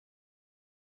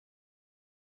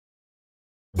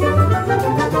Hello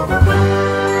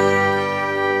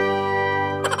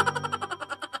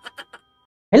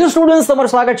students,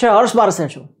 તમારું સ્વાગત છે. હર્ષ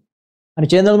બારસિયા છું અને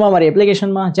ચેનલમાં મારી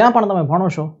એપ્લિકેશનમાં જ્યાં પણ તમે ભણો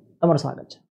છો તમારું સ્વાગત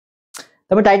છે.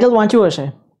 તમે ટાઇટલ વાંચ્યું હશે.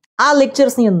 આ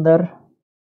લેક્ચરની અંદર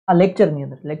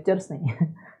લેક્ચર્સ નહીં,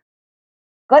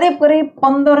 કરીબ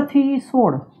 15 થી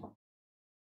 16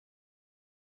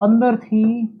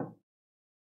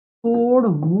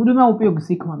 વુડના ઉપયોગ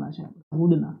શીખવાના છે.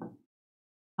 વુડના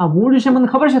આ વુડ છે, મને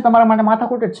ખબર છે તમારા માટે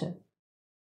માથાકૂટ જ છે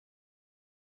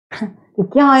કે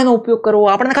ક્યાં એનો ઉપયોગ કરવો.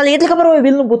 આપણને ખાલી એટલી ખબર હોય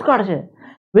વિલનું ભૂતકાળ છે.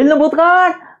 વિલનું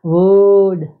ભૂતકાળ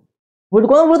વુડ. વુડ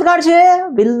કોનું ભૂતકાળ છે?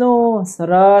 વિલનું.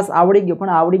 સરસ, આવડી ગયું.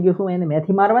 પણ આવડી ગયું શું એને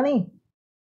મેથી મારવાની?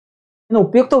 એનો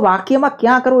ઉપયોગ તો વાક્યમાં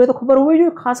ક્યાં કરવો એ તો ખબર હોવી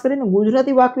જોઈએ. ખાસ કરીને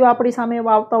ગુજરાતી વાક્યો આપણી સામે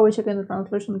એવા આવતા હોય છે કે એનું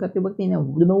ટ્રાન્સલેશન કરતી વખતે એને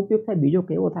વુડનો ઉપયોગ થાય, બીજો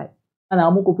કેવો થાય. અને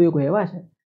અમુક ઉપયોગો એવા છે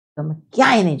તમે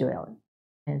ક્યાંય નહીં જોયા હોય,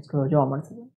 જોવા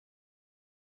મળશે.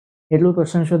 એટલું તો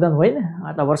સંશોધન હોય ને,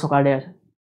 આટલા વર્ષો કાઢ્યા છે.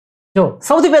 જો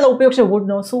સૌથી પહેલો ઉપયોગ છે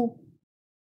વુડનો. શું?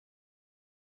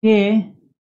 કે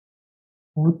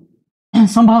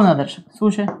સંભાવના દર્શક. શું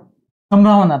છે?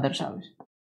 સંભાવના દર્શાવે છે.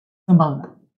 સંભાવના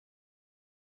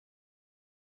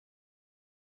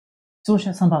શું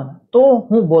છે? સંભાવના. તો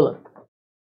હું બોલત,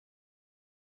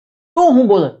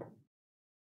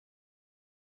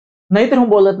 નહીતર હું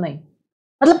બોલત નહીં.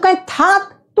 મતલબ કઈ થાત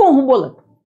તો હું બોલત.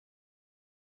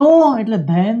 તો એટલે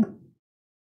ધેન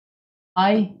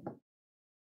આઈ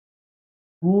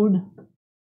would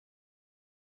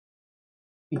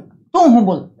તો હું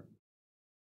બોલત.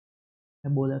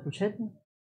 બોલાતું છે જ નહીં.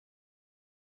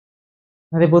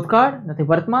 નથી ભૂતકાળ, નથી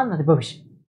વર્તમાન, નથી ભવિષ્ય.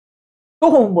 તો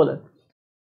હું બોલત.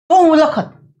 તો હું લખત.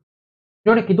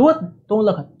 જોડે કીધું હોત ને તો હું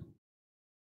લખત.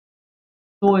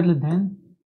 તો એટલે ધેન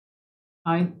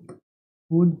આઈ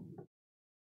વુડ.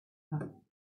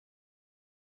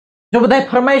 જો બધાએ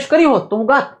ફરમાઈશ કરી હોત તો હું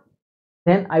ગાત.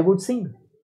 ધેન આઈ વુડ સિંગ.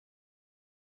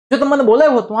 જો તમે મને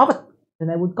બોલાવ્યો હોત તો હું આવત. ધેન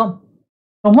આઈ વુડ કમ.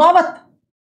 તો હું આવત.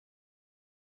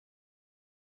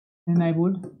 ધેન આઈ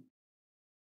વુડ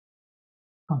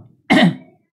કમ.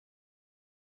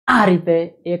 આ રીતે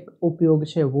એક ઉપયોગ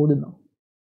છે વુડનો.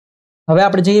 હવે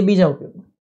આપણે જઈએ બીજા ઉપયોગ.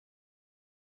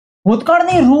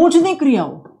 ભૂતકાળની રોજની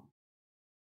ક્રિયાઓ.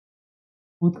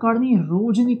 ભૂતકાળની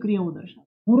રોજની ક્રિયાઓ દર્શાવે.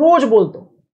 હું રોજ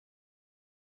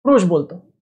બોલતો.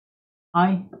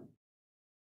 I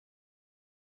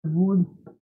would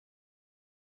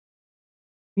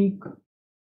speak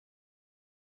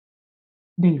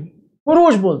daily. હું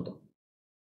રોજ બોલતો.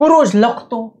 હું રોજ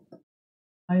લખતો.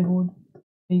 I would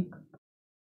speak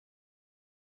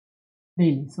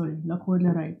daily. Sorry, લખવું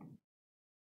એટલે રાઈટ.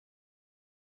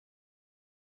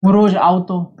 હું રોજ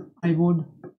આવતો. I would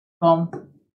come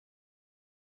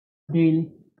daily.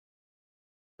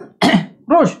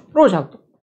 રોજ આવતો.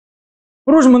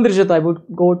 રોજ મંદિર જતો. I would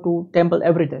go to temple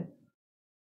every day.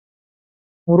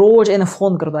 હું રોજ એને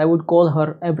ફોન કરતો. I would call her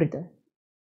every day.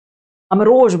 અમે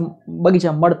રોજ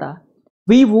બગીચા મળતા.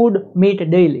 We would meet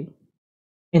daily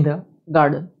in the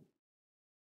garden.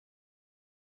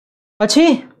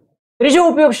 પછી ત્રીજો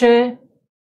ઉપયોગ છે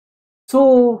શું?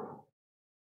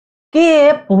 કે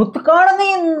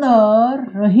ભૂતકાળની અંદર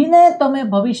રહીને તમે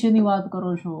ભવિષ્યની વાત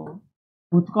કરો છો.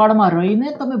 ભૂતકાળમાં રહીને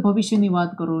તમે ભવિષ્યની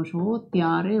વાત કરો છો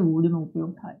ત્યારે વુડનો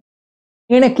ઉપયોગ થાય.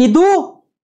 એને કીધું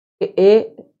કે એ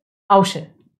આવશે.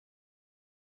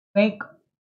 કંઈક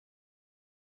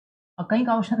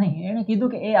આવશે નહીં. એને કીધું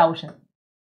કે એ આવશે.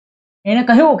 એને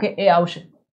કહ્યું કે એ આવશે.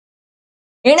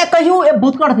 એને કહ્યું એ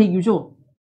ભૂતકાળ થઈ ગયું. જો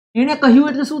એને કહ્યું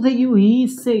એટલે શું થઈ ગયું? He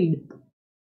said.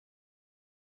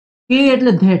 કે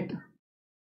એટલે that.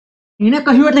 એને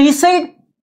કહ્યું એટલે he said.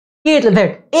 કે એટલે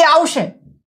that. એ આવશે.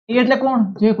 એ એટલે કોણ?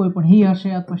 જે કોઈ પણ. he હશે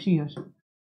અથવા she હશે.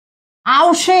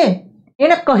 આવશે.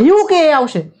 એને કહ્યું કે એ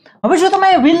આવશે. હવે જો તમે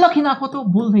will લખી નાખો તો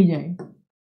ભૂલ થઈ જાય.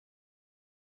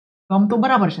 કમ તો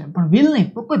બરાબર છે પણ will નહીં.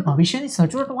 કોઈ ભવિષ્યની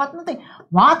સચોટ વાત નથી.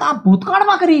 વાત આ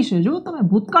ભૂતકાળમાં કરી છે. જો તમે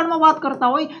ભૂતકાળમાં વાત કરતા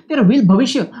હોય ત્યારે will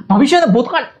ભવિષ્ય ને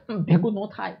ભૂતકાળ ભેગું ન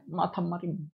થાય. માથા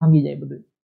મારી ભાંગી જાય બધું.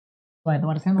 તો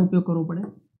તમારે શેનો ઉપયોગ કરવો પડે?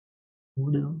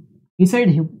 He said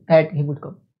that he would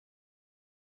come.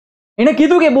 એને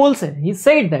કીધું કે બોલશે. He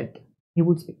said that he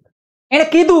would speak. એને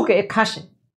કીધું કે એ ખાશે.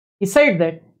 He said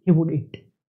that he would eat.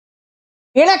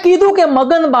 એને કીધું કે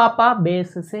મગન બાપા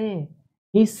બેસશે.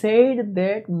 He said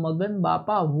that મગન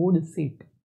બાપા would sit.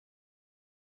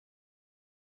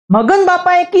 મગન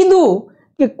બાપાએ કીધું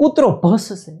કે કૂતરો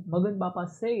ભસશે. મગન બાપા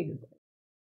said that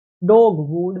dog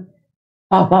would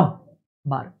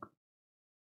bark.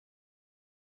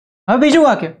 હવે બીજું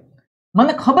વાક્ય.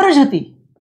 મને ખબર જ હતી.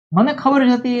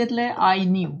 એટલે I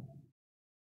knew.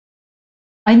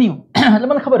 એટલે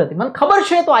મને ખબર હતી. મને ખબર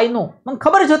છે તો I know. મને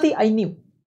ખબર જ હતી I knew.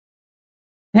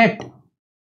 That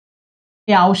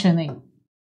એ આવશે નહીં.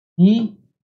 He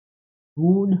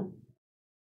would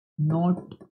not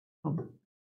come.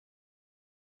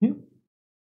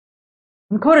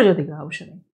 ખબર જ હતી કે આવશે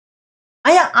નહીં.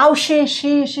 અહીંયા આવશે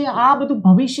છે, આ બધું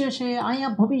ભવિષ્ય છે,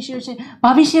 અહીંયા ભવિષ્ય છે,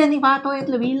 ભવિષ્યની વાત હોય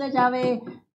એટલે વિલ જ આવે.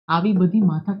 આવી બધી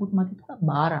માથાકૂટમાંથી થોડા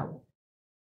બહાર આવો.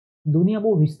 દુનિયા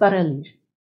બહુ વિસ્તારેલી છે.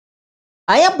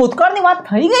 અહીંયા ભૂતકાળની વાત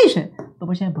થઈ ગઈ છે તો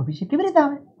પછી અહીંયા ભવિષ્ય કેવી રીતે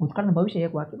આવે? ભૂતકાળ અને ભવિષ્ય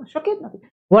એક વાક્યમાં શક્ય જ નથી.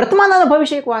 વર્તમાન અને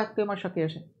ભવિષ્ય એક વાક્યમાં શક્ય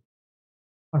છે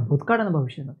પણ ભૂતકાળ અને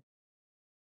ભવિષ્ય નથી.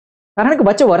 કારણ કે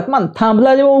વચ્ચે વર્તમાન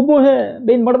થાંભલા જેવો ઉભો છે,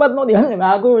 બેન મળવા જ નહોતી. હવે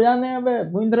આગળ જાને હવે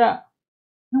ભૂંદરા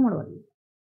ન મળવા દે.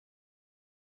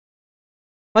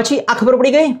 પછી આ ખબર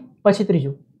પડી ગઈ. પછી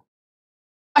ત્રીજું,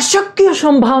 અશક્ય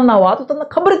સંભાવનાઓ. આ તો તમને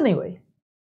ખબર જ નહીં હોય.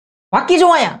 વાક્ય જો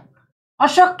અહીંયા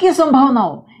અશક્ય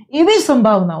સંભાવનાઓ, એવી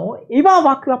સંભાવનાઓ, એવા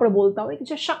વાક્યો આપણે બોલતા હોય કે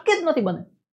જે શક્ય જ નથી બને.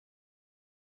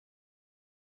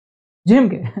 જેમ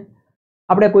કે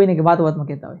આપણે કોઈને વાતમાં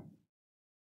કહેતા હોય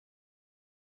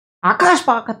આકાશ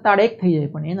પાતાળ એક થઈ જાય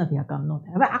પણ એનાથી આ કામ ન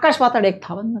થાય. હવે આકાશ પાતાળ એક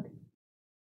થવાનું નથી,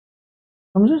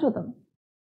 સમજો છો તમે?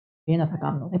 એનાથી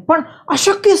કામ ન થાય. પણ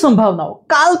અશક્ય સંભાવનાઓ,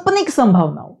 કાલ્પનિક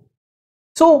સંભાવનાઓ.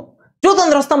 શું? જો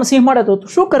તને રસ્તામાં સિંહ મળે તો તું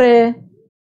શું કરે?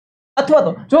 અથવા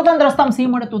તો જો તને રસ્તામાં સિંહ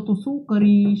મળે તો તું શું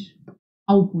કરીશ?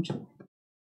 આવું પૂછે.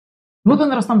 જો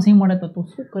તને રસ્તામાં સિંહ મળે તો તું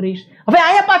શું કરીશ? હવે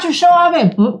અહીંયા પાછું શો આવે?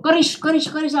 કરીશ કરીશ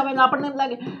કરીશ આવે એટલે આપણને એમ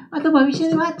લાગે આ તો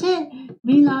ભવિષ્યની વાત છે,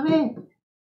 વિલ આવે.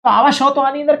 તો આવા શો તો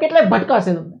આની અંદર કેટલાય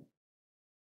ભટકાશે તમને.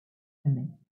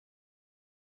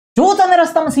 જો તને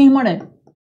રસ્તામાં સિંહ મળે,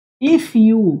 ઇફ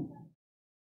યુ,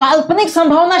 કાલ્પનિક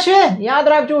સંભાવના છે. યાદ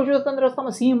રાખજો, જો તને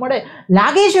રસ્તામાં સિંહ મળે,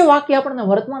 લાગે છે વાક્ય આપણને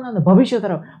વર્તમાન અને ભવિષ્ય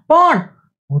તરફ, પણ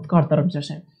ભૂતકાળ તરફ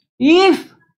જશે. ઇફ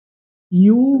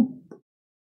યુ,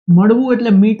 મળવું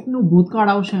એટલે મીટ નું ભૂતકાળ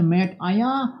આવશે. મેટ.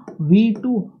 અહીંયા V2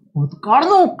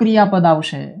 ભૂતકાળનું ક્રિયાપદ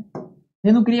આવશે.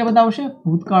 એનું ક્રિયાપદ આવશે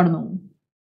ભૂતકાળનું.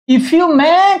 If you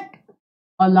met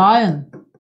a lion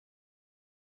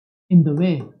in the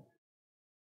way,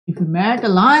 if you met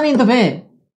a lion in the way,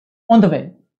 on the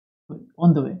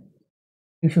way,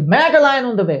 if you met a lion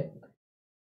on the way,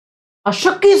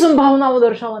 અશક્ય સંભાવનાઓ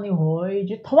દર્શાવવાની હોય,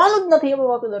 જે થવાનું જ નથી એવી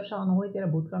વાતો દર્શાવવાનું હોય,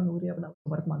 ત્યારે ભૂતકાળનું ક્રિયાપદ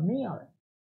વર્તમાન નહીં આવે.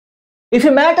 If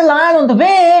you met a lion on the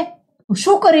way, તો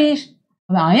શું કરીશ?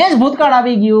 હવે અહીંયા જ ભૂતકાળ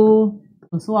આવી ગયું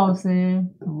તો શું આવશે?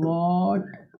 What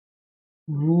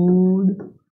would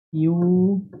you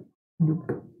do?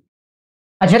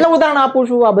 આ જેટલા ઉદાહરણ આપું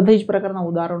છું, આ બધી જ પ્રકારના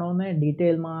ઉદાહરણોને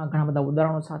ડિટેલમાં ઘણા બધા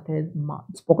ઉદાહરણો સાથે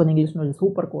સ્પોકન ઇંગ્લિશનો જે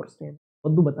સુપર કોર્સ છે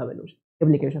બધું બતાવેલું છે.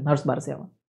 એપ્લિકેશન હર્ષ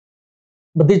બારસિયામાં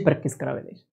બધી જ પ્રેક્ટિસ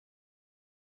કરાવેલી છે.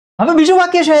 હવે બીજું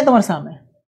વાક્ય છે તમારી સામે.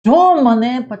 જો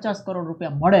મને 50 કરોડ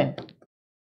રૂપિયા મળે,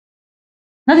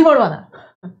 નથી મળવાના,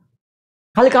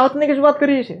 ખાલી કાલ્પનિક જ વાત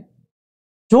કરીએ છીએ.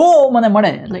 જો મને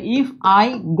મળે એટલે ઇફ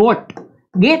આઈ ગોટ,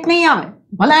 ગેટ નહીં આવે.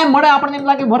 ભલે એમ મળે આપણને એમ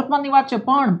લાગે વર્તમાનની વાત છે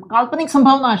પણ કાલ્પનિક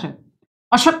સંભાવના છે,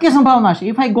 અશક્ય સંભાવના છે.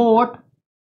 If I got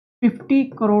 50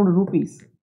 crore rupees,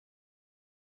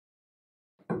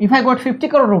 if I got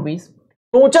 50 crore rupees,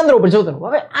 તો હું ચંદ્ર ઉપર જતો રહું.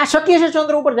 હવે આ શક્ય છે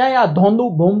ચંદ્ર ઉપર જાય? આ ધોંદુ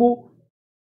ભોંબુ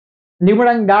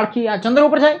લીમડાની ડાળખી આ ચંદ્ર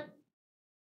ઉપર જાય?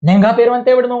 લેંઘા પહેરવાની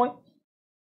તેવડ ન હોય.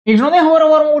 એકનો ને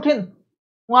હવારમાં ઉઠીને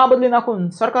હું આ બદલી નાખું,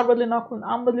 સરકાર બદલી નાખું,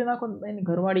 આમ બદલી નાખું, એની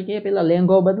ઘરવાળી કે પેલા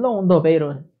લેંઘો બદલો, ઊંધો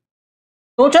પહેર્યો છે,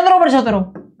 તો ચંદ્ર ઉપર જતો રહું.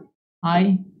 I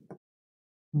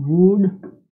would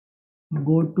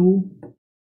go to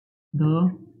the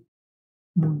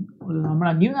moon.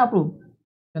 હમણાં ગયું ને આપણું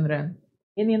ચંદ્રયાન,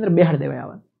 એની અંદર બેહાડ દેવાય,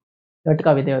 આવે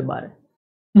અટકાવી દેવાય બારે.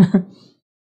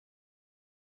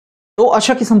 તો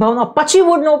અશક્ય સંભાવના. પછી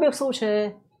વુડ નો ઉપયોગ શું છે?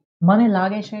 મને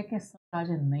લાગે છે કે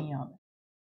આજે નહીં આવે.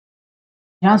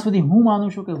 જ્યાં સુધી હું માનું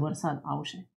છું કે વરસાદ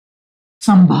આવશે.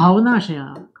 સંભાવના છે.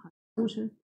 આ શું છે?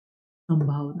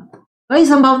 સંભાવના. કઈ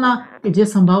સંભાવના? કે જે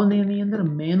સંભાવનાની અંદર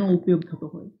મેનો ઉપયોગ થતો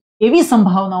હોય એવી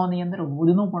સંભાવનાઓની અંદર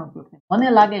વુડનો પણ ઉપયોગ થાય. મને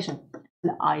લાગે છે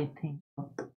એટલે આઈ થિંક.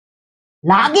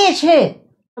 લાગે છે,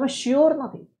 તમે શ્યોર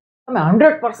નથી, તમે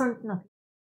 100% નથી.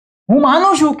 હું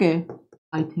માનું છું કે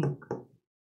આઈ થિંક,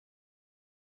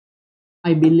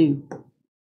 આઈ બિલીવ.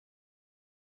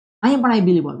 અહીંયા પણ આઈ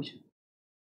બિલીવ આવી છે.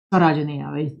 સર આજે નહીં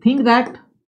આવે. આઈ થિંક ધેટ,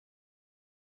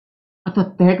 અથવા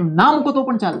ધેટ ના મૂકો તો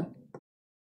પણ ચાલે.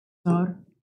 Sir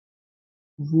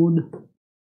would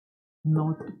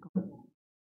not come.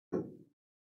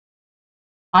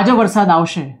 આજે વરસાદ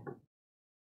આવશે.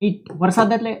 ઇટ,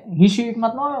 વરસાદ એટલે હી શી ઇટ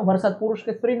મત ન આવે. વરસાદ પુરુષ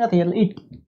કે સ્ત્રી નથી એટલે it.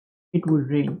 It would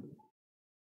rain.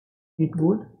 It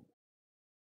would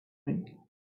rain.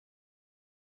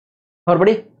 ખબર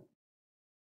પડી?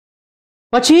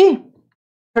 પછી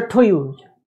છઠ્ઠો યુઝ.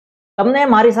 તમને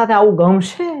મારી સાથે આવું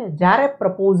ગમશે જ્યારે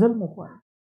પ્રપોઝલ મૂકવા.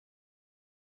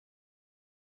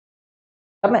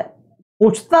 તમે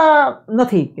પૂછતા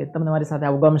નથી કે તમને મારી સાથે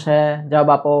આવું ગમશે, જવાબ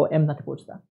આપો, એમ નથી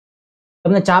પૂછતા.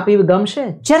 તમને ચા પીવી ગમશે?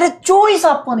 જ્યારે ચોઈસ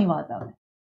આપવાની વાત આવે,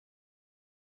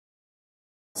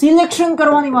 સિલેક્શન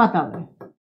કરવાની વાત આવે,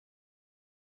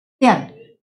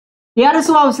 ત્યારે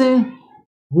શું આવશે?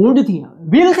 વુડ થી આવે,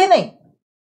 વિલ થી નહીં.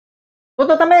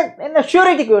 તો તમે એને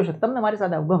શ્યોરિટી કહો છો તમને મારી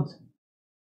સાથે આવું ગમશે.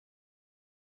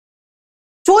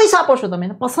 ચોઈસ આપો છો, તમે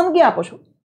એને પસંદગી આપો છો.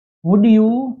 વુડ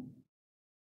યુ,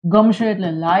 ગમશે એટલે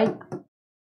લાઈક,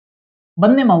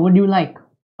 બંનેમાં વુડ યુ લાઈક.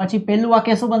 પછી પહેલું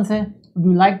વાક્ય શું બનશે? Would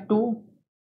you like to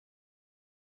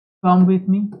come with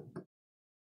me?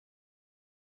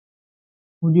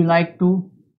 Would you like to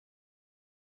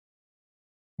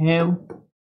have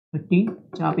T?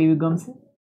 ચા પીવી ગમશે?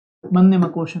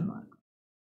 બંનેમાં question mark.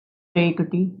 Tech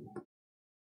T,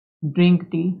 drink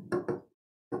tea.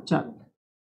 ચાલો,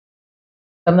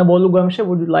 તમને બોલવું ગમશે?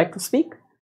 Would you like to speak?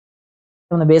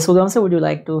 તમને બેસવું ગમશે? Would you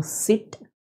like to seat?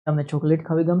 તમને ચોકલેટ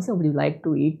ખાવી ગમશે? Would you like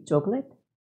to eat chocolate?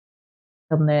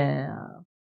 તમને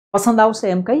પસંદ આવશે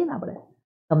એમ કહીએ ને આપણે,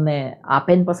 તમને આ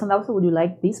પેન પસંદ આવશે? Would you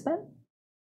like this pen?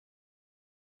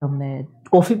 તમને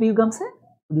કોફી પીવી ગમશે?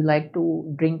 Would you like to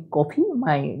drink coffee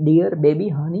my dear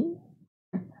baby હની?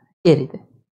 એ રીતે.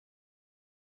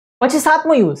 પછી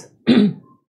સાતમો યુઝ,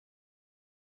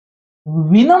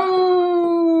 વિનમ્રતાથી,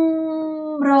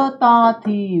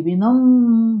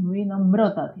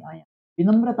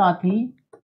 વિનમ્રતાથી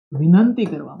વિનંતી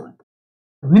કરવા માટે.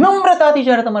 વિનમ્રતાથી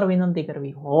જ્યારે તમારે વિનંતી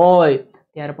કરવી હોય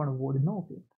ત્યારે પણ વુડનો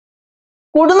ઉપયોગ,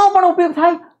 કુડનો પણ ઉપયોગ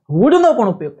થાય, વુડનો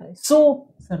પણ ઉપયોગ થાય. સો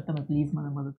સર તમે પ્લીઝ મને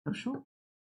મદદ કરશો?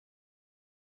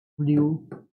 Would you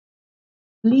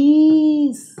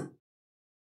please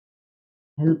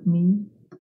help me?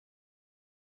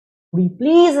 Would you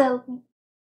please help me?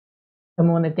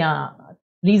 તમે મને ત્યાં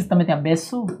પ્લીઝ તમે ત્યાં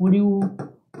બેસશો? Would you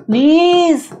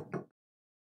please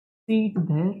seat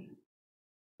there?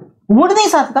 વુડની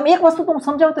સાથે તમે એક વસ્તુ તો હું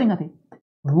સમજાવતો નથી,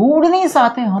 વુડની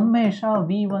સાથે હંમેશા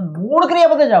V1 મૂળ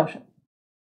ક્રિયા બધે જ આવશે.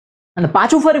 અને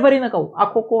પાછું ફરીને કહું,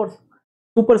 આખો કોર્સ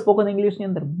સુપર સ્પોકન ઇંગ્લિશની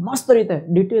અંદર મસ્ત રીતે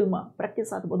ડિટેલમાં પ્રેક્ટિસ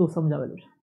સાથે બધું સમજાવેલું છે.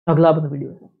 ઢગલાબંધ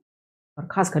વિડીયો છે, પણ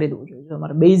ખાસ ખરીદવું જોઈએ. જો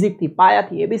તમારે બેઝિકથી,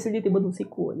 પાયાથી, ABCD થી બધું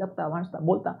શીખવું હોય, લખતા, વાંચતા,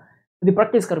 બોલતા બધી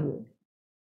પ્રેક્ટિસ કરવી હોય,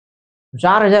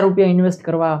 4000 રૂપિયા ઇન્વેસ્ટ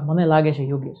કરવા મને લાગે છે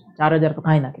યોગ્ય છે. 4000 તો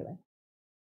કાંઈ ના કહેવાય,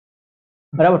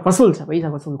 બરાબર? વસૂલ છે,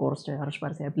 પૈસા વસૂલ કોર્સ છે હર્ષ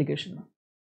પારસી એપ્લિકેશનમાં.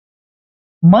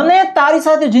 મને તારી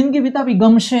સાથે જિંદગી વિતાવી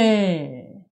ગમશે.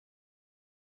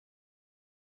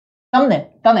 તને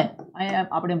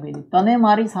આપણે એમ કહી દઈએ, તને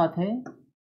મારી સાથે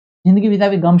જિંદગી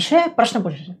વિતાવી ગમશે? પ્રશ્ન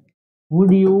પૂછે છે.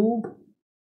 વુડ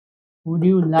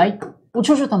યુ લાઈક,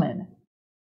 પૂછો છો તમે એને,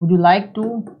 would you like to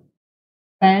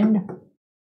spend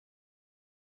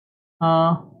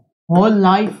hall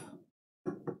life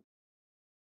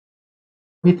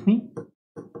with me?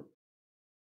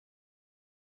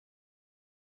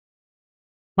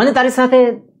 મને તારી સાથે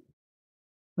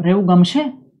રહેવું ગમશે?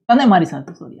 તને મારી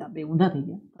સાથે, સોરી આ બે ઊંધા થઈ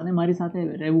ગયા. તને મારી સાથે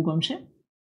રહેવું ગમશે?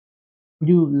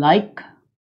 Would you like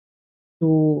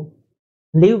to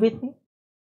live with me?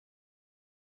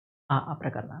 આ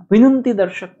પ્રકારના વિનંતી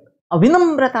દર્શક,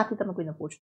 અવિનમ્રતાથી તમે કોઈને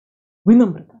પૂછો,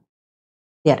 વિનમ્રતા,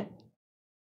 ત્યારે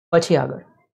પછી આગળ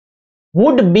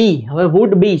વુડ બી. હવે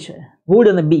વુડ બી છે, વુડ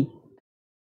અને બી.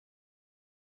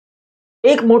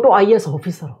 એક મોટો IAS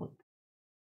ઓફિસર હોત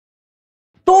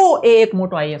તો, એ એક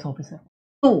મોટો IAS ઓફિસર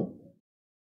તો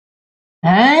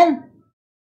ધેન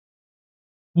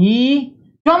હી,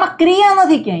 જો આમાં ક્રિયા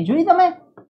નથી ક્યાંય, જોઈ તમે,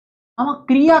 આમાં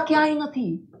ક્રિયા ક્યાંય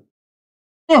નથી.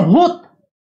 એ હોત,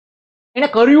 એને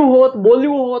કર્યું હોત,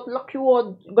 બોલ્યું હોત, લખ્યું હોત,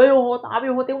 ગયો હોત,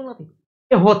 આવ્યો હોત, એવું નથી.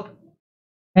 એ હોત.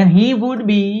 And he would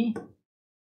be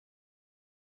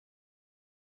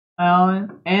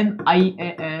an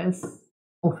IAS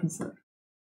officer.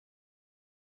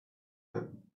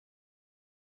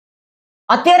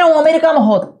 અત્યારે હું અમેરિકામાં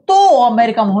હોત તો,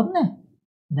 અમેરિકામાં હોત ને,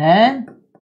 then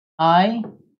I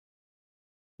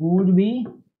would be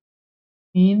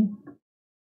in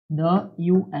the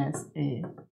USA.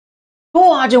 તો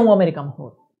આજે હું અમેરિકામાં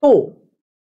હોત તો,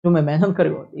 જો મેં મહેનત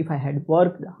કરી હોત, if I had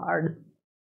worked hard,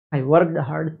 I worked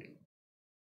hard.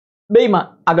 બેમાં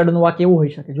આગળનું વાક્ય એવું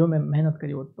હોઈ શકે, જો મેં મહેનત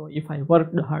કરી હોત તો, if I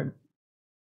worked hard,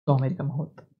 તો અમેરિકામાં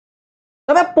હોત.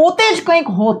 તમે પોતે જ કંઈક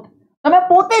હોત, તમે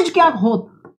પોતે જ ક્યાંક હોત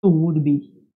તો would be.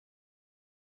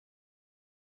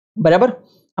 બરાબર?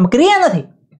 આમ ક્રિયા નથી.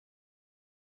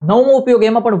 નવમો ઉપયોગ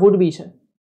એમાં પણ would be છે.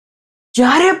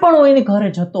 જ્યારે પણ હું એની ઘરે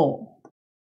જતો,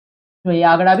 જો એ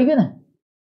આગળ આવી ગયું ને,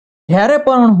 જ્યારે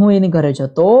પણ હું એની ઘરે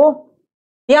જતો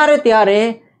ત્યારે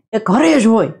એ ઘરે જ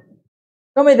હોય.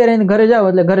 ગમે ત્યારે એની ઘરે જાવ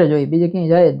એટલે ઘરે જ હોય, બીજે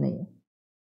ક્યાંય જાય જ નહીં.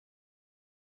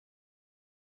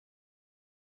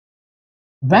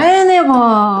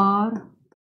 Whenever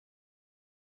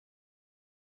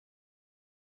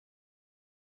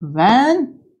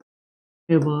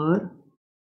whenever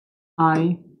I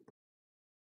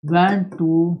went to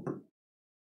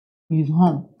his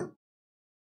home.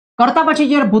 કરતા પછી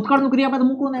જ્યારે ભૂતકાળનું ક્રિયાપદ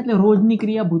મૂકો ને એટલે રોજની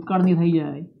ક્રિયા ભૂતકાળની થઈ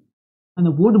જાય, અને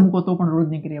would મૂકો તો પણ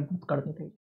રોજની ક્રિયા ભૂતકાળની થઈ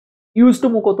જાય, used to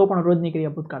મૂકો તો પણ રોજની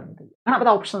ક્રિયા ભૂતકાળની થઈ જાય. ઘણા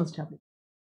બધા ઓપ્શન્સ છે આપણે.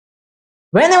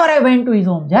 whenever I went to his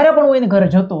home, જ્યારે પણ હું એને ઘરે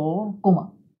જતો, કોમા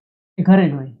એ ઘરે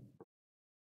જ હોય,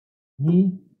 he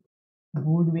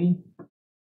would be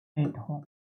at home.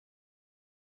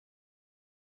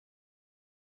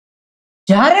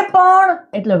 જ્યારે પણ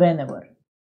એટલે whenever.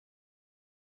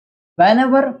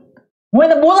 whenever હું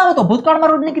એને બોલાવતો,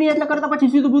 ભૂતકાળમાં રોજની ક્રિયા એટલે કરતા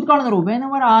પછી સીધું ભૂતકાળ કરું.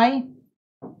 whenever I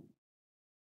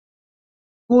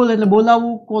call એટલે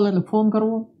બોલાવવું, call એટલે ફોન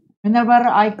કરવો. whenever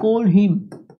I call him,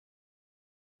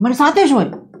 મારી સાથે જ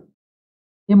હોય,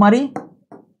 એ મારી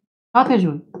સાથે જ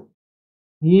હોય.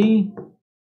 he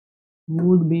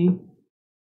would be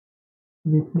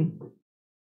with me.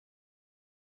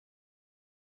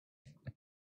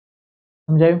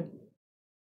 સમજાયું?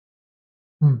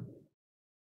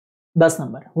 10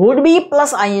 number would be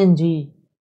plus ing.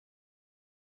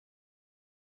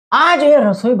 આજે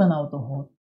રસોઈ બનાવતો હોત,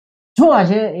 જો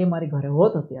આજે એ મારી ઘરે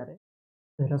હોત અત્યારે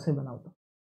તો રસોઈ બનાવતો.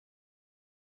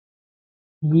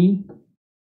 he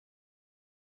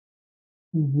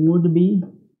would be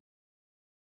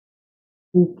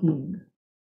cooking.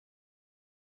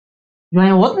 જો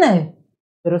અહીંયા હોત ને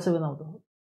તો રસોઈ બનાવતો હોત.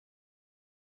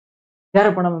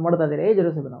 જ્યારે પણ અમે મળતા ત્યારે એ જ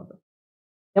રસોઈ બનાવતો.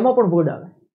 એમાં પણ would આવે.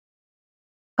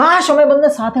 કાશ અમે બંને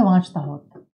સાથે વાંચતા હોત.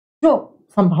 જો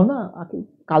સંભાવના આખી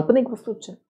કાલ્પનિક વસ્તુ જ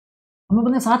છે. અમે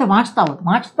બંને સાથે વાંચતા હોત.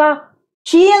 વાંચતા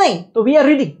છીએ નહીં તો વી આર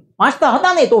રીડિંગ. વાંચતા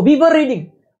હતા નહીં તો વી વર રીડિંગ.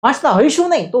 વાંચતા હોઈશું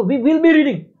નહીં તો વી વિલ બી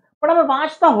રીડિંગ. પણ અમે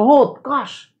વાંચતા હોત,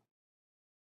 કાશ.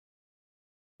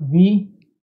 વી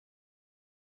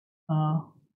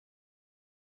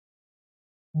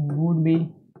would be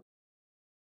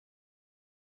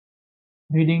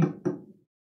reading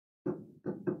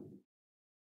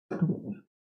together.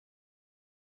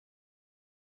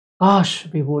 Gosh,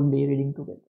 we would be reading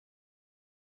together.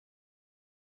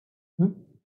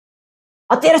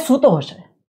 અત્યારે સૂતો હશે.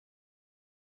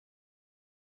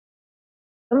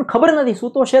 તમને ખબર નથી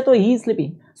સૂતો છે તો હી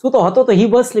સ્લીપિંગ, સૂતો હતો તો હી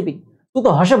વોઝ સ્લીપિંગ, સૂતો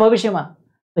હશે ભવિષ્યમાં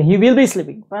તો હી વિલ બી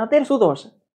સ્લીપિંગ, પણ અત્યારે સૂતો હશે.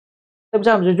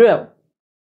 જોયા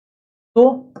તો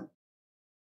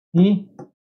હી,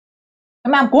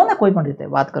 તમે આમ કહો ને કોઈ પણ રીતે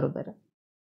વાત કરો ત્યારે,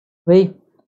 ભાઈ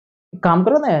કામ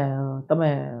કરો ને, તમે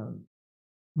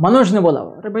મનોજને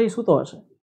બોલાવો, અરે ભાઈ સૂતો હશે.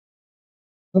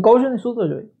 હું કહું છું ને સૂતો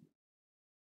જ હોય,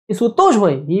 એ સૂતો જ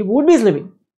હોય, હી વુડ બી સ્લીપિંગ.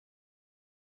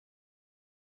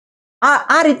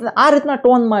 આ રીતના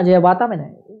ટોનમાં જે વાત આવે ને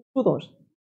સૂતો હશે.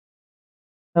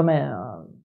 તમે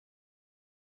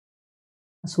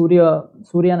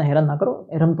સૂર્યને હેરાન ના કરો,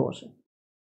 એ રમતો હશે.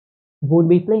 Would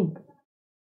be playing.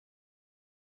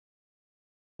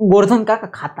 ગોરધન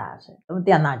કાકા ખાતા હશે, તમે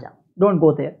ત્યાં ના જાઓ, don't go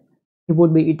there. He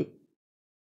would be eating.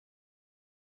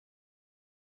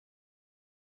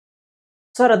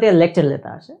 Sir અત્યારે લેક્ચર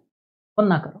લેતા હશે, ફોન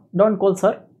ના કરો, don't call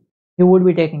sir, he would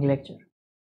be taking lecture.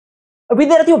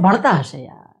 વિદ્યાર્થીઓ ભણતા હશે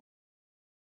યાર,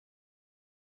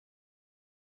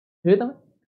 જોયું તમે?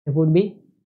 He would be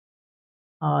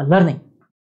learning.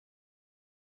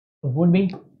 Would be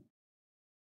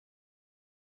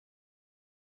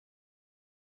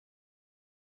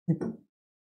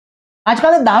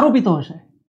આજકાલ દારૂ પીતો હશે,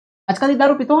 આજકાલ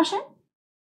દારૂ પીતો હશે,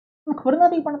 ખબર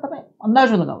નથી પણ તમે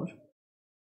અંદાજો લગાવો છો.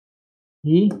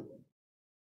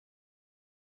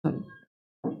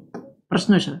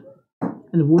 પ્રશ્ન છે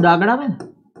એટલે વુડ આગળ આવે ને.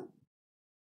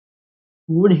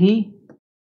 વુડ હી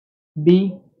બી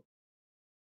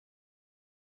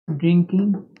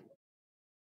ડ્રિંકિંગ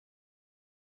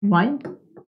વાઇન?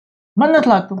 મને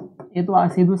નથી લાગતું, એ તો આ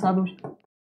સીધું સાદું છે.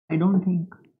 I don't think.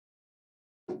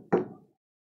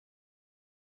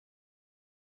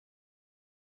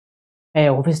 A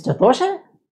office જતો હશે?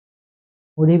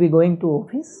 Wood he B going to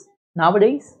office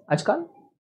નાઉઅડેઝ? આજકાલ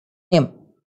એમ.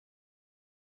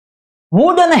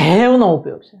 વુડ અને હેવ નો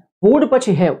ઉપયોગ છે. વુડ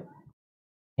પછી હેવ.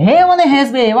 હેવ અને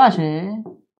હેઝ બે એવા છે,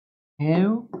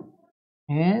 હેવ,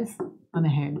 હેઝ અને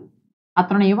હેડ. આ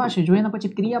ત્રણ એવા છે જો એના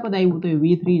પછી ક્રિયાપદ આવ્યું તો એ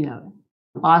V3 જ આવે,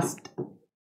 પાસ્ટ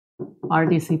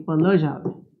પાર્ટિસિપલ જ આવે.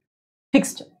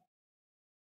 ફિક્સ છે.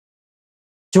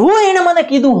 જો એને મને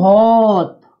કીધું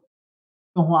હોત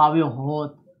તો હું આવ્યો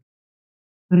હોત,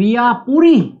 ક્રિયા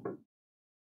પૂરી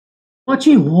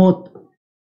પછી હોત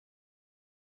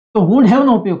તો વુડ હેવ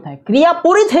નો ઉપયોગ થાય. ક્રિયા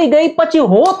પૂરી થઈ ગઈ પછી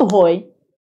હોત હોય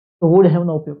તો વુડ હેવ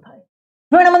નો ઉપયોગ થાય.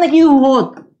 જો એને મને કીધું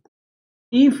હોત,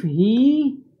 if he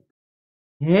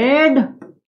had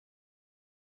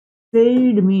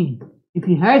said me, if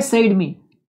he had said me,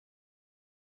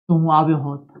 તો હું આવ્યો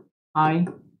હોત. I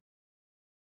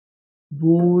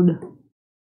would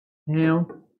have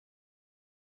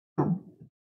come.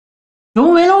 જો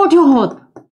હું વહેલો ઉઠ્યો હોત.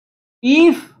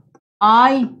 If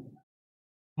I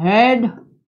head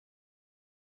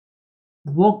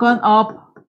woken up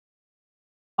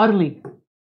early.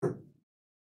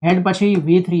 હેડ પછી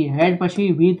V3, હેડ પછી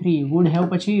V3, would have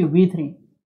પછી V3.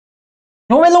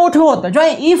 જો વહેલો ઉઠ્યો હોત. જો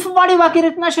ઇફ વાળી વાક્ય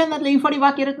રચના છે ને, એટલે ઇફ વાળી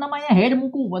વાક્ય રચનામાં અહીંયા હેડ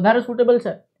મૂકવું વધારે સુટેબલ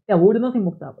છે. ત્યાં વુડ નથી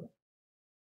મૂકતા આપણે.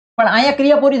 પણ અહીંયા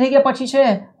ક્રિયા પૂરી થઈ ગયા પછી છે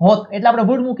હોત, એટલે આપણે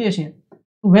વુડ મૂકીએ છીએ.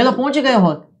 તું વહેલો પહોંચી ગયો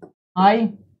હોત. I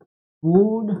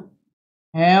would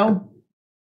have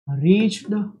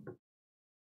reached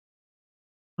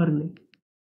early.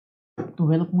 તું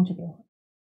વહેલો પહોંચી ગયો હોત.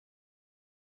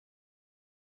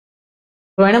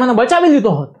 તો એને મને બચાવી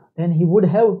લીધો હોત. then he would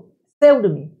have saved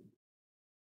me.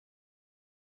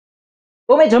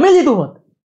 તો મેં જમી લીધું હોત.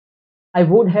 I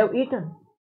would have eaten.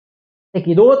 તે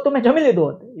કીધું હોત તો મેં જમી લીધું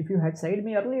હોત. If you had said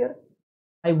me earlier,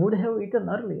 I would have eaten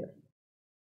earlier.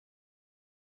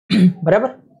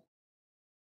 બરાબર?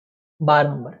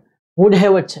 12 નંબર would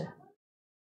have જ છે.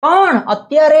 પણ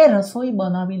અત્યારે રસોઈ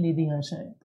બનાવી લીધી હશે.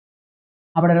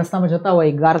 આપણે રસ્તામાં જતા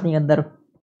હોય ગારની અંદર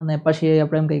અને પછી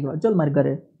આપણે એમ કહીએ ચલ મારી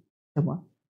ઘરે જમવા.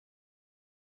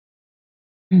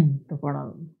 તો પણ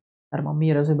તાર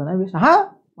મમ્મીએ રસોઈ બનાવી છે? હા,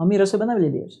 મમ્મી રસોઈ બનાવી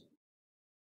લીધી હશે.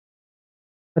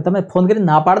 તમે ફોન કરીને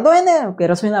ના પાડતો હોય ને કે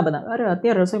રસોઈ ના બનાવે. અરે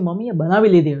અત્યારે રસોઈ મમ્મીએ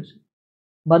બનાવી લીધી હશે.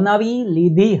 બનાવી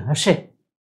લીધી હશે.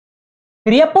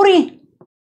 ક્રિયા પૂરી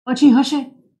પછી હશે.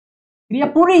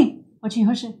 ક્રિયા પૂરી પછી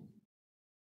હશે.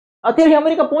 અત્યારે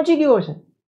અમેરિકા પહોંચી ગયો હશે.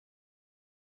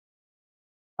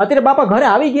 અત્યારે બાપા ઘરે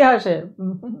આવી ગયા હશે.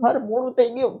 મારે મોડું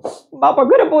થઈ ગયું, બાપા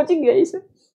ઘરે પહોંચી ગયા છે,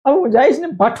 હવે હું જઈશ ને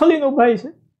ભાઠલીનો ભાઈ છે.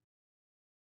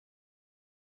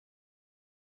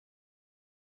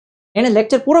 એને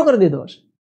લેક્ચર પૂરો કરી દીધો હશે,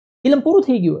 ફિલ્મ પૂરું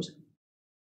થઈ ગયું હશે.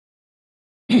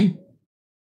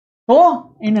 તો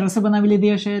એને રસોઈ બનાવી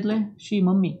લીધી હશે. એટલે શી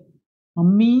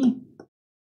mummy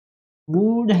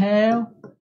would have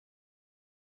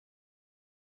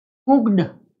cooked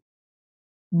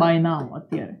by now.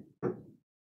 અત્યારે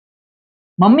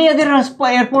મમ્મી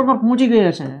અત્યારે એરપોર્ટ પર પહોંચી ગઈ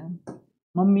હશે.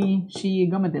 મમ્મી શી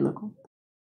ગમે તે લખો.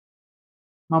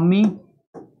 Mummy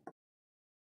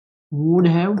would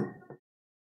have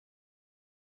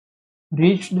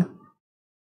reached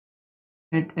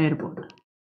at airport.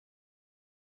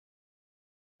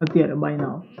 અત્યારે by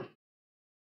now.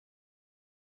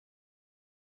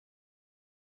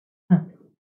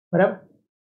 બરાબર?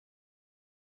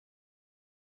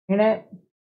 એને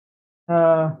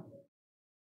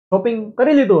શોપિંગ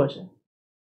કરી લીધું હશે.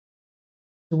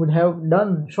 He would have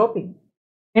done shopping.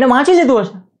 એને વાંચી લીધું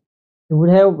હશે. He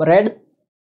would have read.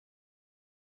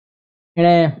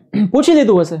 એને પૂછી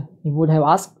લીધું હશે. He would have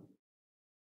asked.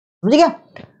 સમજી ગયા?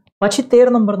 પછી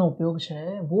 13 નંબરનો ઉપયોગ છે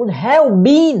would have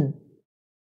been.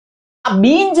 આ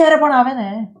been જ્યારે પણ આવે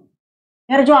ને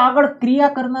ત્યારે જો આગળ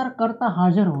ક્રિયા કરનાર કરતા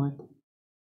હાજર હોય,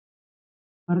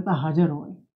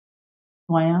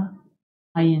 તો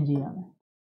અહીંયા ing આવે.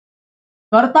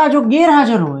 કરતા જો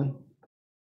ગેરહાજર હોય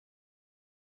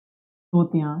તો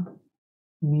ત્યાં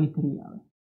V3 આવે.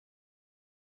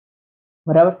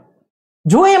 બરાબર?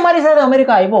 જો એ મારી સાથે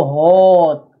અમેરિકા આવ્યો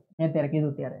હોત, મેં ત્યારે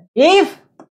કીધું ત્યારે, if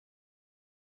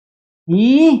he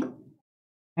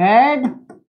had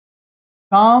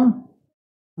come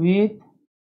with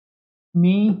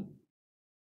me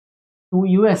to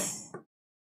US.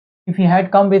 If he had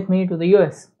come with me to the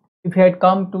US. If he had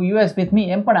come to US with me.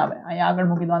 એમ પણ આવે. અહીંયા આગળ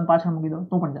મૂકી દો અને પાછળ મૂકી દો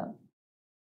તો પણ ચાલે.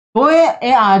 તો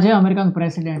એ આજે અમેરિકન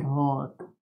પ્રેસિડેન્ટ હોત.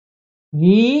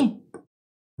 He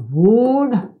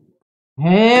would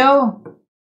have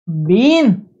been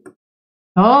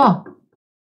the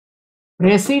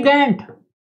president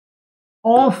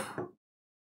of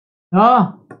the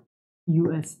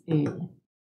USA.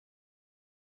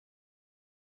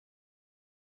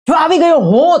 જો આવી ગયો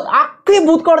હોત, આખી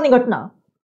ભૂતકાળની ઘટના,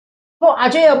 તો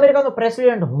આજે અમેરિકાનો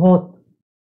પ્રેસિડેન્ટ હોત.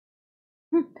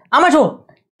 આમાં જો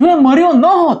મર્યો ન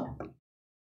હોત,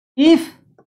 if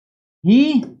he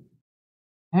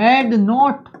had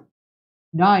not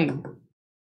died,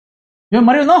 જો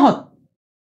મર્યો ન હોત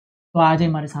તો આજે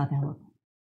મારી સાથે હોત.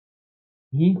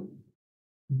 he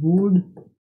would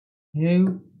have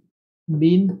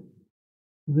been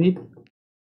with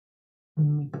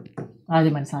me. આજે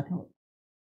મારી સાથે હોત.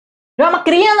 જો આમાં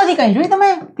ક્રિયા નથી, કઈ જોઈ તમે,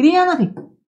 ક્રિયા નથી.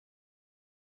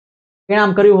 એને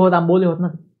આમ કર્યું હોત, આમ બોલ્યો હોત,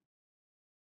 નથી.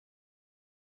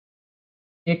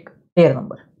 એક 13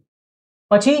 નંબર.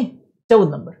 પછી 14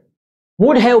 નંબર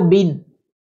would have been.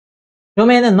 જો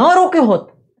મેં એને ન રોક્યો હોત,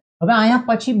 હવે અહીંયા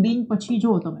પછી been પછી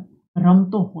જો તમે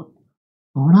રમતો હોત,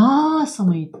 ઘણા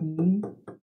સમયથી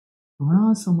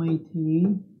ઘણા સમયથી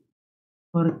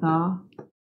કરતા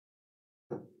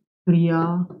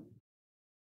ક્રિયા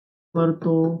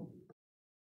કરતો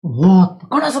હોત,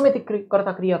 ઘણા સમયથી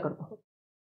કરતા ક્રિયા કરતો હોત,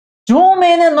 જો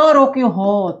મેં એને ન રોક્યો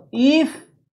હોત, ઇફ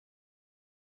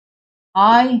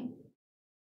આઈ,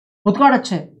 ભૂતકાળ જ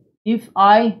છે, ઇફ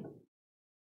આઈ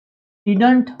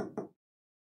ડીડન્ટ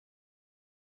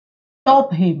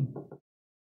સ્ટોપ હિમ,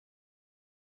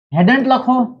 હેડન્ટ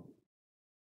લખો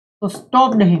તો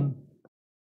સ્ટોપ્ડ હિમ,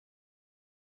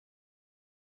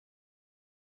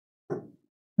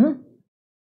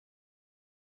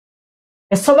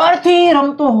 એ સવારથી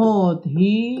રમતો હોત,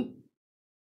 he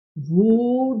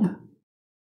would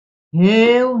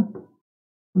have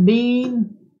been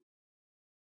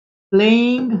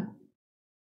playing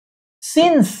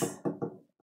since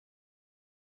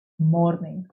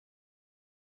morning,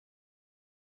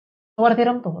 સવારથી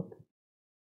રમતો હોત.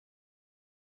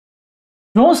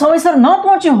 જો હું સમયસર ન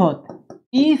પહોંચ્યો હોત,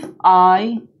 if I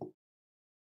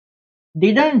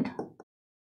didn't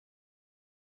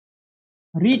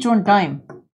reach on time,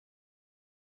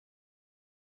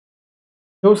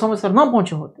 જો સમયસર ન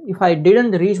પહોંચ્યો હોત, if I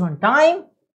didn't reach on time,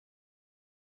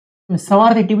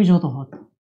 સવારથી ટીવી જોતો હોત,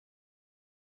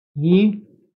 he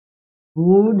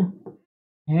would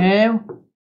have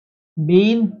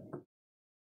been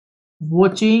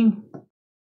watching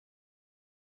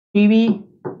TV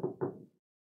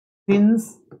since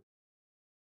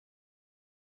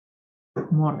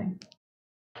morning.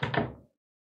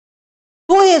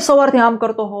 તો એ સવારથી આમ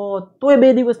કરતો હોત, તો એ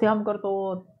 2 દિવસથી આમ કરતો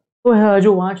હોત, તો એ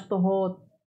હજુ વાંચતો હોત,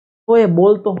 તો એ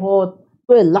બોલતો હોત,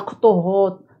 તો એ લખતો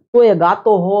હોત, તો એ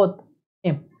ગાતો હોત,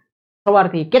 એમ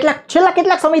સવારથી છેલ્લા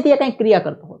કેટલાક સમયથી એ કંઈક ક્રિયા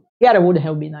કરતો હોત, ત્યારે would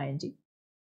have been ing.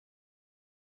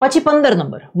 પછી 15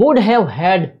 number, would have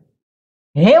had.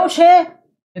 have છે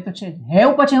એ તો છે,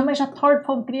 have પછી હંમેશા થર્ડ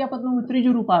ફોર્મ ક્રિયાપદનું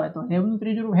ત્રીજું રૂપ આવે, તો have નું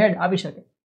ત્રીજું રૂપ had આવી શકે.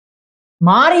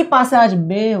 મારી પાસે આજ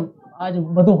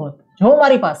બધું હોત, જો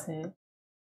મારી પાસે,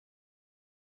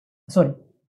 સોરી,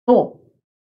 તો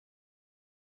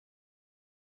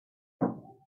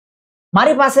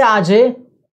મારી પાસે આજે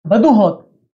બધું હોત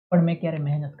પણ મેં ક્યારે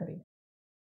મહેનત કરી.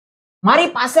 મારી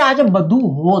પાસે આજે બધું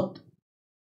હોત,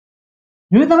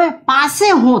 જોયું તમે, પાસે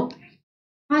હોત,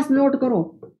 ખાસ નોટ કરો,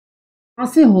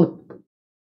 પાસે હોત.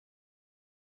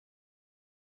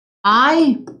 I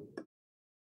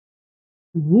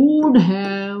would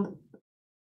have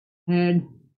had,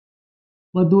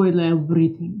 બધું એટલે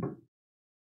everything.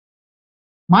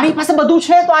 મારી પાસે બધું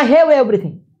છે તો I have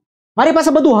everything. મારી પાસે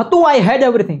બધું હતું, I had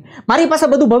everything. મારી પાસે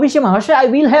બધું ભવિષ્યમાં હશે, I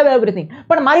will have everything.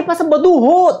 પણ મારી પાસે બધું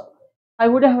હોત, I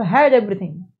would have had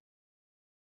everything.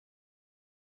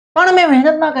 પણ મેં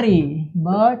મહેનત ના કરી,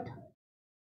 but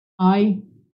I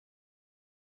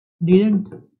didn't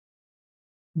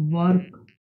work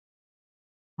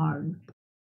hard.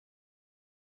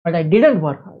 But I didn't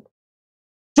work hard.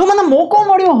 જો મને મોકો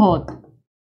મળ્યો હોત,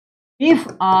 if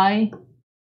I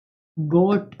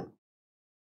got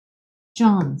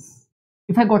chance,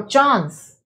 if I got chance,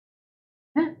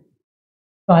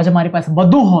 તો આજે મારી પાસે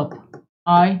બધું હોત,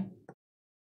 I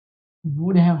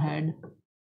would have had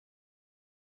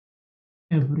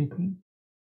everything.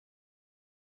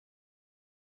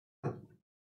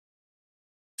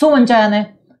 શું વંચાય આને?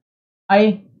 I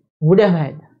would have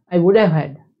had, I would have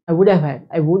had, I would have had,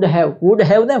 I would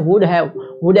have ને would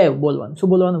have બોલવાનું. શું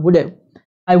બોલવાનું? would have.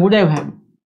 I would have had.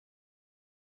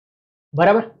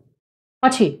 બરાબર.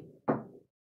 પછી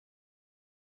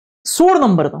 16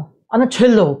 નંબરનો અને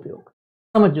છેલ્લો ઉપયોગ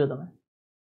સમજો તમે.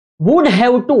 would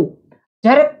have to,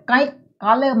 જ્યારે કંઈક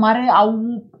કાલે મારે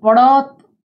આવવું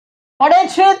પડે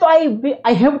છે તો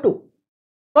I have to,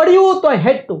 પડ્યું તો I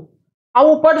had to,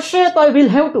 આવવું પડશે તો I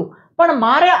will have to, પણ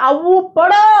મારે આવવું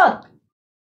પડત,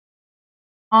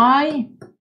 I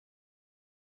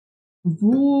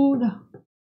would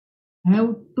have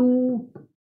to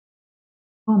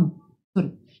come.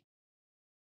 Sorry,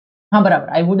 હા બરાબર,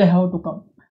 I would have to come.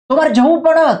 તો મારે જવું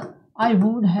પડત, I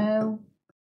would have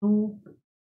to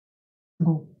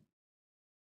go.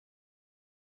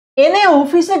 એને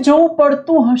ઓફિસે જવું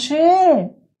પડતું હશે,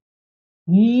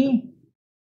 he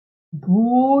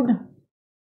would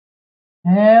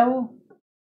have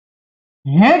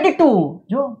had to.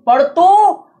 જો પડતું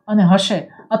અને હશે,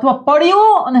 અથવા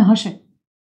પડ્યું અને હશે,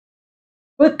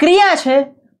 કોઈ ક્રિયા છે,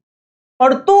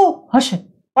 પડતું હશે,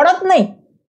 પડત નહીં,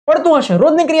 પડતું હશે,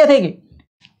 રોજની ક્રિયા થઈ ગઈ.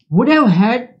 would have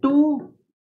had to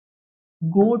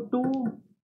go to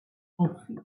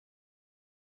office,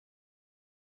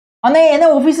 અને એને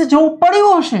ઓફિસે જવું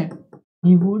પડ્યું હશે,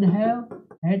 he would have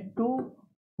had to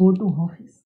go to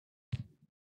office.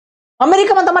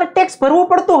 અમેરિકામાં તમારે ટેક્સ ભરવો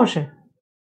પડતો હશે,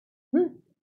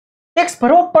 ટેક્સ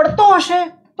ભરવો પડતો હશે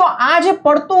તો આ જે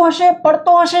પડતો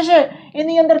હશે છે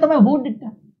એની અંદર તમે વુડ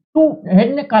ટુ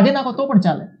હેડ ને કાઢી નાખો તો પણ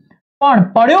ચાલે, પણ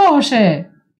પડ્યો હશે,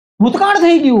 ભૂતકાળ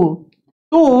થઈ ગયું,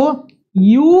 તો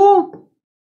you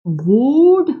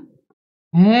would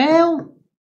have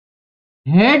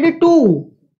head to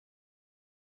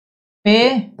pay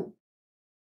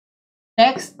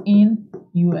tax in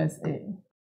USA.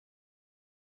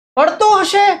 પડતો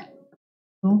હશે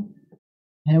તો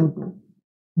have to,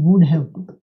 would have to.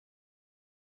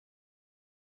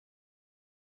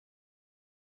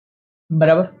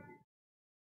 બરાબર.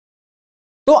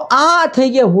 તો આ થઈ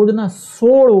ગયા વુડના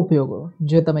 16 ઉપયોગો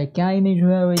જે તમે ક્યાંય નહીં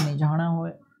જોયા હોય, નહીં જાણ્યા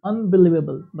હોય.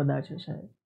 અનબિલીવેબલ બધા છે સાહેબ.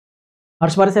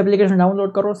 હર્ષ એપ્લિકેશન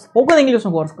ડાઉનલોડ કરો, સ્પોકન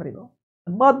ઇંગ્લિશનો કોર્સ કરી દો,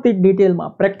 બધી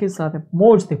ડિટેલમાં પ્રેક્ટિસ સાથે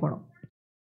મોજથી ભણો.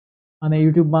 અને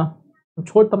યુટ્યુબમાં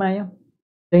છો તમે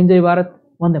અહીંયા. જય ભારત,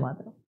 વંદે માતરમ.